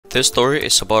This story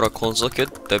is about a console kid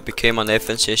that became an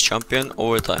FNCS champion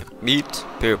over time. Meet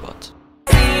Peterbot.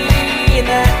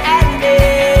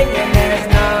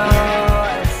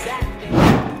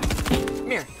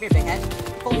 Come here, big head.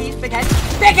 Pull these, big head.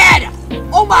 Big head!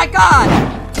 Oh my god!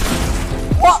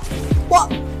 What?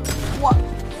 What? What?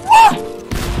 What?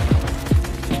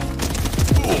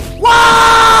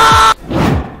 What?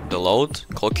 The loud,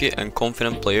 cocky and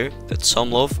confident player that some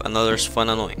love and others find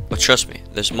annoying. But trust me,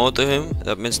 there's more to him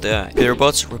that meets the eye.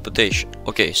 Peterbot's reputation.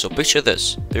 Okay, so picture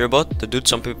this. Peterbot, the dude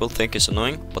some people think is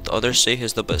annoying, but others say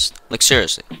he's the best. Like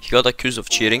seriously, he got accused of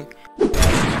cheating.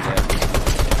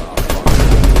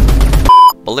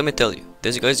 But let me tell you,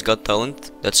 this guy's got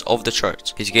talent that's off the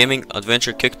charts. His gaming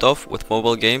adventure kicked off with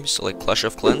mobile games like Clash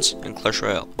of Clans and Clash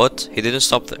Royale. But he didn't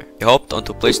stop there. He hopped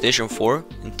onto PlayStation 4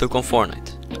 and took on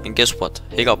Fortnite. And guess what?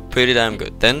 He got pretty damn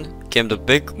good. Then came the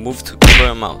big move to cover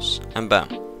a mouse. And bam,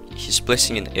 he's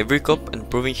placing in every cup and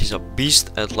proving he's a beast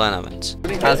at LAN events.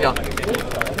 Let's go.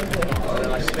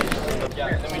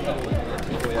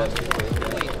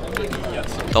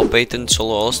 Top 8 in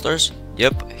solo all-stars?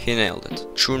 Yep, he nailed it.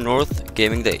 True North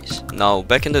gaming days. Now,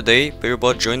 back in the day,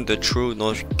 Peterbot joined the True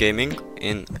North Gaming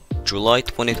in July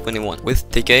 2021. With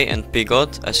TK and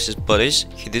Pgod as his buddies,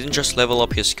 he didn't just level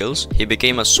up his skills, he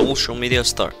became a social media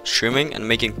star, streaming and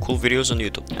making cool videos on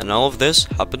YouTube. And all of this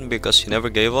happened because he never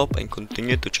gave up and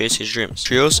continued to chase his dreams.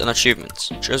 Trios and achievements.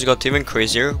 Trios got even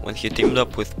crazier when he teamed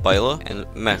up with Byla and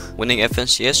Mech. Winning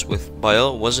FNCS with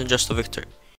Byla wasn't just a victory.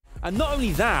 And not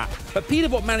only that, but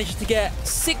Peterbot managed to get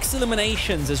 6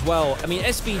 eliminations as well. I mean,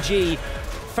 SBG,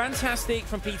 fantastic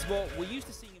from Peterbot. We're used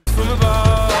to seeing him.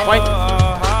 Wait.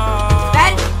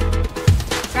 Dead.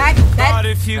 Back. Dead.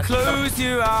 If you close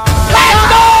your eyes.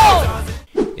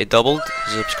 Let's go! It doubled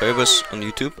his subscribers on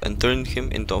YouTube and turned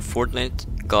him into a Fortnite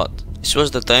god. This was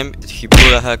the time that he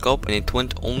blew the heck up, and it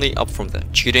went only up from there.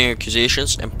 Cheating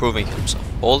accusations and proving himself.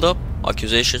 Hold up,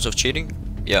 accusations of cheating?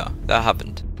 Yeah, that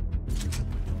happened.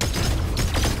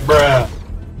 Bruh.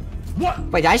 What?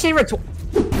 Wait, did I say retort?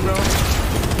 Do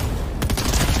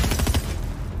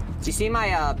you see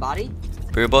my body?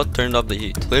 Peterbot turned up the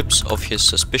heat. Clips of his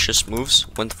suspicious moves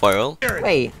went viral.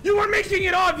 Wait. You were making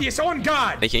it obvious, on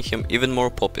God! Making him even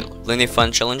more popular. Plenty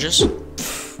fun challenges?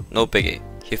 Pfft, no biggie.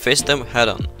 He faced them head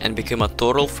on and became a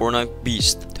total Fortnite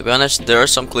beast. To be honest, there are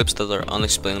some clips that are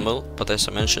unexplainable, but as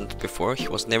I mentioned before, he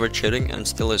was never cheating and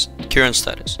still isn't. Current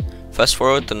status. Fast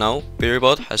forward to now,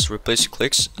 Peterbot has replaced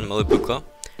Clix and Malibuka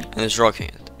and is rocking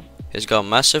it. He's got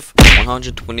massive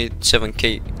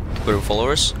 127k Twitter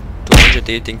followers,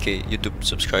 218k YouTube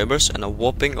subscribers, and a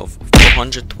whopping of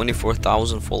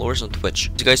 424,000 followers on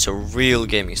Twitch. This guy's a real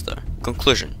gaming star.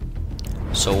 Conclusion.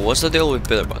 So what's the deal with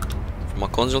Peterbot? From a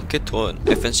console kid to an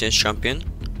FNCS champion,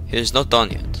 he is not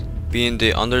done yet. Being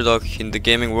the underdog in the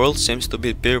gaming world seems to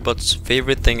be Peterbot's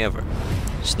favorite thing ever.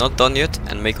 He's not done yet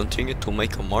and may continue to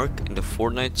make a mark in the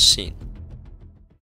Fortnite scene.